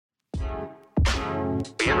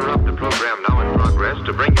We interrupt the program now in progress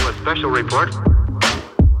to bring you a special report.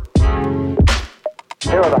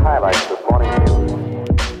 Here are the highlights this morning's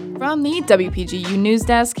news. From the WPGU News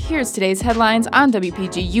Desk, here's today's headlines on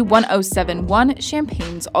WPGU 1071,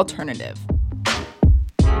 Champaign's Alternative.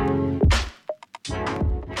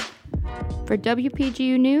 For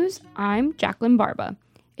WPGU News, I'm Jacqueline Barba.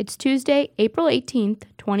 It's Tuesday, April 18th,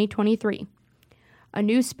 2023. A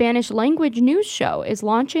new Spanish language news show is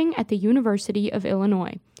launching at the University of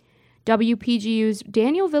Illinois. WPGU's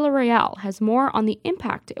Daniel Villarreal has more on the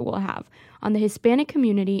impact it will have on the Hispanic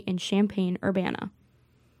community in Champaign-Urbana.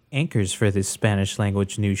 Anchors for this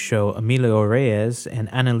Spanish-language news show, Emilio Reyes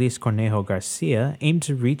and Annalise Cornejo Garcia, aim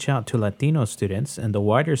to reach out to Latino students and the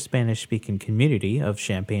wider Spanish-speaking community of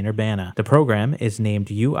Champaign-Urbana. The program is named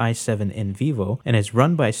UI7 In Vivo and is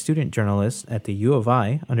run by student journalists at the U of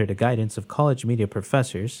I under the guidance of college media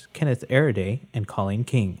professors Kenneth Araday and Colleen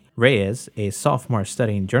King. Reyes, a sophomore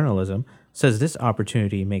studying journalism, says this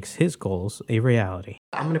opportunity makes his goals a reality.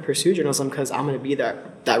 I'm going to pursue journalism because I'm going to be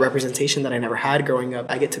that representation that I never had growing up.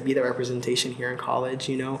 I get to be that representation here in college,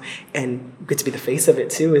 and get to be the face of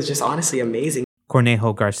it too is just honestly amazing.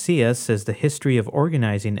 Cornejo Garcia says the history of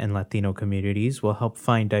organizing in Latino communities will help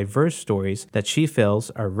find diverse stories that she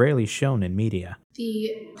feels are rarely shown in media.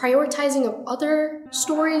 The prioritizing of other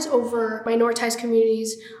stories over minoritized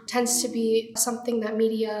communities tends to be something that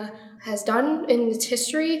media has done in its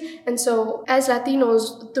history. And so as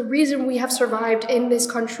Latinos, the reason we have survived in this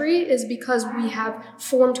country is because we have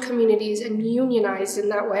formed communities and unionized in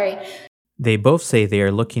that way. They both say they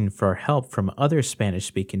are looking for help from other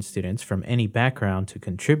Spanish-speaking students from any background to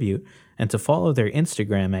contribute and to follow their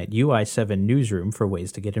Instagram at UI7 Newsroom for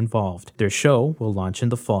ways to get involved. Their show will launch in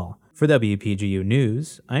the fall. For WPGU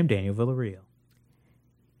News, I'm Daniel Villarreal.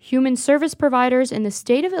 Human service providers in the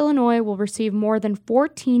state of Illinois will receive more than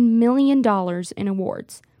 $14 million in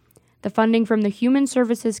awards. The funding from the Human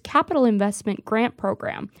Services Capital Investment Grant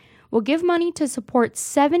Program will give money to support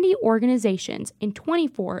 70 organizations in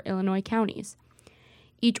 24 Illinois counties.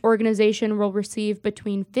 Each organization will receive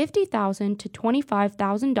between $50,000 to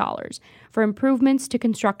 $25,000 for improvements to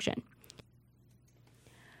construction.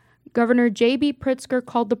 Governor J.B. Pritzker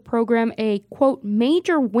called the program a, quote,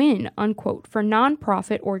 major win, unquote, for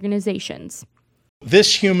nonprofit organizations.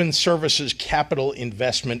 This Human Services Capital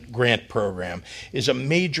Investment Grant Program is a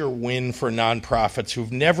major win for nonprofits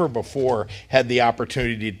who've never before had the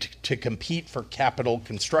opportunity to compete for capital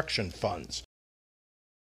construction funds.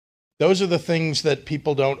 Those are the things that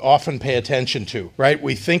people don't often pay attention to, right?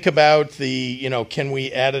 We think about can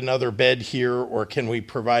we add another bed here or can we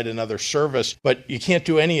provide another service? But you can't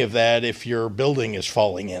do any of that if your building is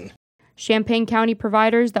falling in. Champaign County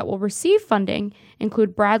providers that will receive funding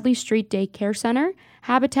include Bradley Street Day Care Center,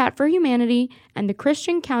 Habitat for Humanity, and the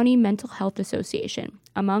Christian County Mental Health Association,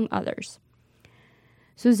 among others.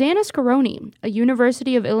 Susanna Scaroni, a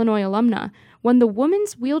University of Illinois alumna, won the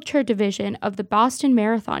women's wheelchair division of the Boston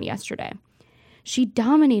Marathon yesterday. She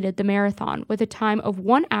dominated the marathon with a time of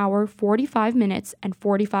 1 hour, 45 minutes, and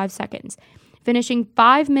 45 seconds, finishing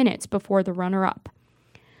 5 minutes before the runner-up.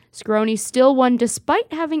 Scaroni still won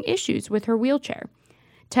despite having issues with her wheelchair.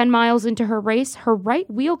 10 miles into her race, her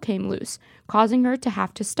right wheel came loose, causing her to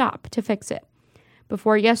have to stop to fix it.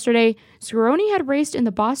 Before yesterday, Scaroni had raced in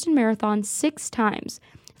the Boston Marathon 6 times,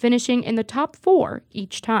 finishing in the top 4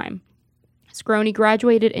 each time. Scaroni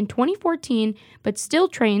graduated in 2014, but still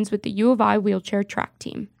trains with the U of I wheelchair track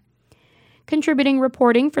team. Contributing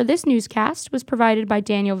reporting for this newscast was provided by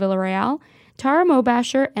Daniel Villarreal, Tara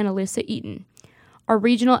Mobasher, and Alyssa Eaton. Our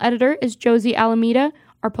regional editor is Josie Alameda,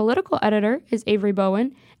 our political editor is Avery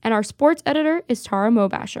Bowen, and our sports editor is Tara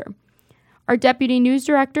Mobasher. Our deputy news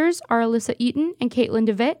directors are Alyssa Eaton and Caitlin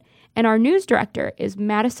DeVitt, and our news director is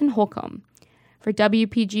Madison Holcomb. For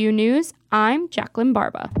WPGU News, I'm Jacqueline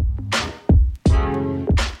Barba.